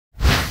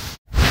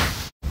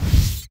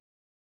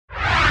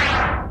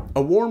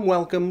A warm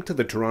welcome to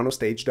the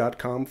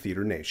TorontoStage.com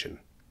Theatre Nation.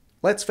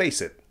 Let's face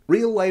it,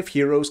 real-life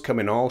heroes come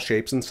in all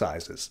shapes and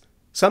sizes.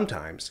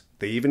 Sometimes,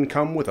 they even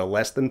come with a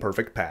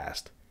less-than-perfect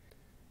past.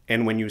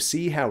 And when you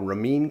see how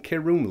Ramin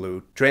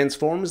Karimloo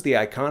transforms the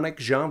iconic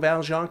Jean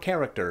Valjean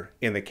character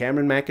in the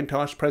Cameron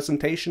Mackintosh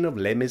presentation of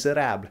Les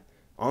Misérables,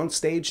 on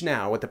stage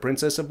now at the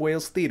Princess of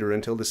Wales Theatre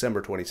until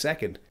December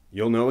 22nd,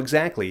 you'll know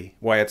exactly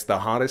why it's the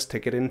hottest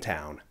ticket in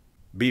town.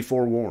 Be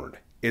forewarned.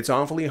 It's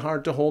awfully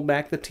hard to hold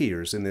back the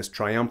tears in this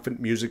triumphant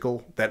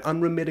musical that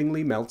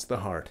unremittingly melts the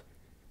heart.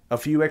 A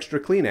few extra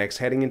Kleenex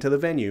heading into the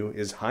venue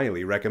is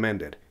highly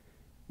recommended.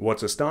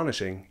 What's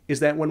astonishing is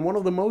that when one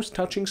of the most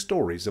touching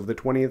stories of the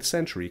 20th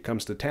century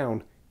comes to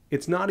town,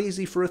 it's not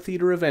easy for a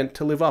theater event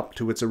to live up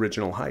to its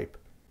original hype.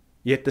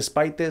 Yet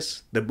despite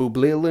this, the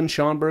Boublil and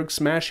Schönberg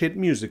smash hit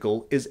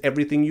musical is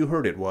everything you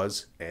heard it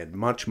was, and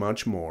much,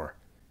 much more.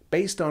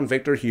 Based on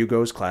Victor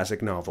Hugo's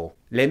classic novel,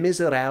 Les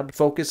Misérables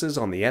focuses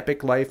on the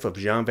epic life of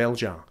Jean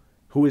Valjean,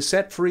 who is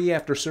set free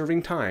after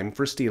serving time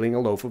for stealing a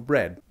loaf of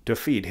bread to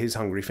feed his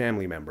hungry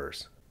family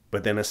members.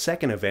 But then a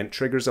second event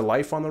triggers a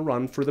life on the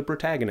run for the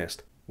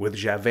protagonist, with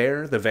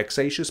Javert, the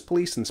vexatious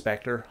police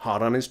inspector,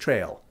 hot on his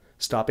trail,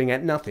 stopping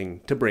at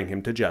nothing to bring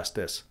him to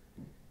justice.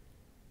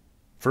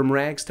 From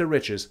rags to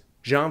riches,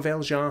 Jean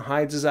Valjean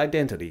hides his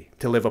identity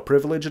to live a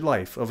privileged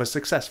life of a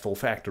successful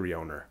factory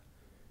owner,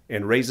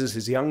 and raises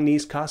his young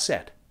niece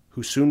Cosette,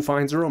 who soon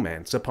finds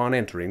romance upon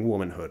entering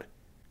womanhood.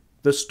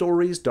 The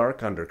story's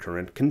dark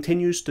undercurrent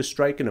continues to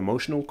strike an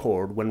emotional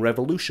chord when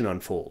revolution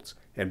unfolds,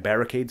 and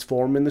barricades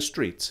form in the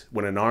streets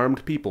when an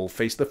armed people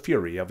face the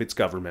fury of its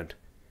government.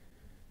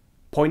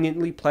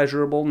 Poignantly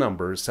pleasurable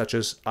numbers such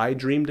as I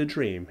Dreamed a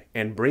Dream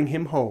and Bring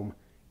Him Home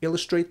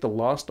illustrate the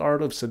lost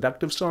art of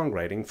seductive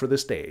songwriting for the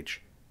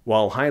stage,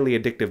 while highly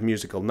addictive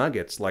musical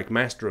nuggets like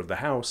Master of the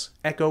House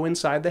echo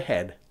inside the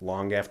head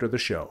long after the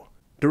show.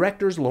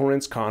 Directors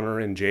Laurence Connor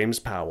and James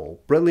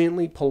Powell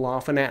brilliantly pull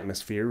off an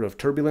atmosphere of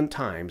turbulent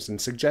times in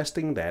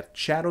suggesting that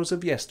shadows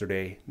of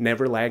yesterday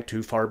never lag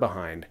too far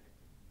behind.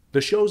 The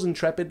show's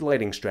intrepid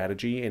lighting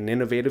strategy and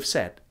innovative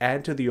set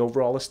add to the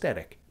overall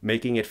aesthetic,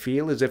 making it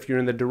feel as if you're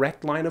in the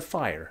direct line of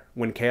fire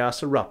when chaos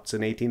erupts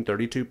in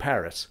 1832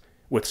 Paris,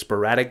 with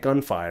sporadic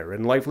gunfire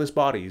and lifeless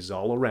bodies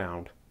all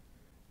around.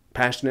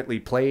 Passionately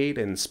played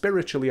and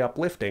spiritually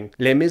uplifting,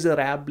 Les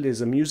Misérables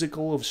is a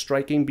musical of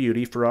striking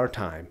beauty for our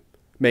time,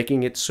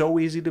 making it so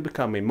easy to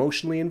become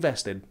emotionally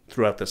invested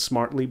throughout the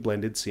smartly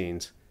blended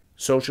scenes.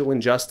 Social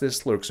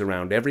injustice lurks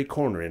around every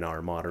corner in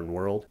our modern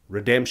world.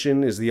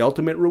 Redemption is the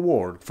ultimate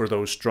reward for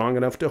those strong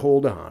enough to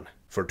hold on.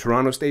 For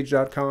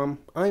TorontoStage.com,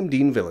 I'm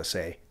Dean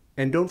Villasay,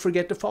 and don't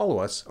forget to follow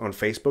us on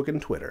Facebook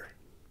and Twitter.